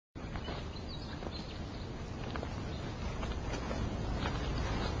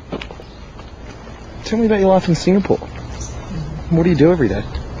Tell me about your life in Singapore. What do you do every day?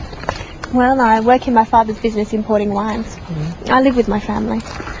 Well, I work in my father's business importing wines. I live with my family.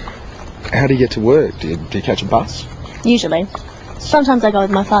 How do you get to work? Do you catch a bus? Usually. Sometimes I go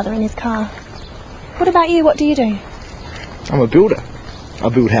with my father in his car. What about you? What do you do? I'm a builder. I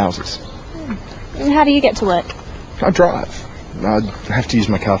build houses. And how do you get to work? I drive. I have to use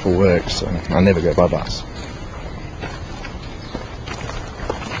my car for work, so I never go by bus.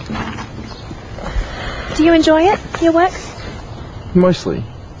 Do you enjoy it, your work? Mostly.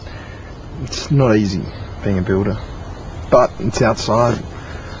 It's not easy being a builder, but it's outside.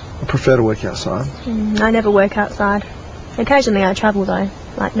 I prefer to work outside. I never work outside. Occasionally I travel though,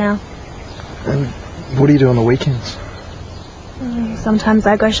 like now. And what do you do on the weekends? Sometimes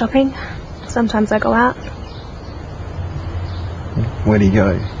I go shopping, sometimes I go out. Where do you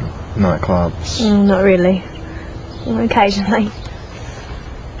go? Nightclubs? Not really. Occasionally.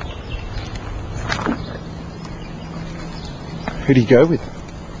 Who do you go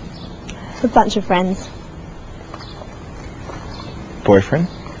with? A bunch of friends. Boyfriend?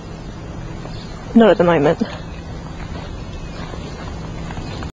 Not at the moment.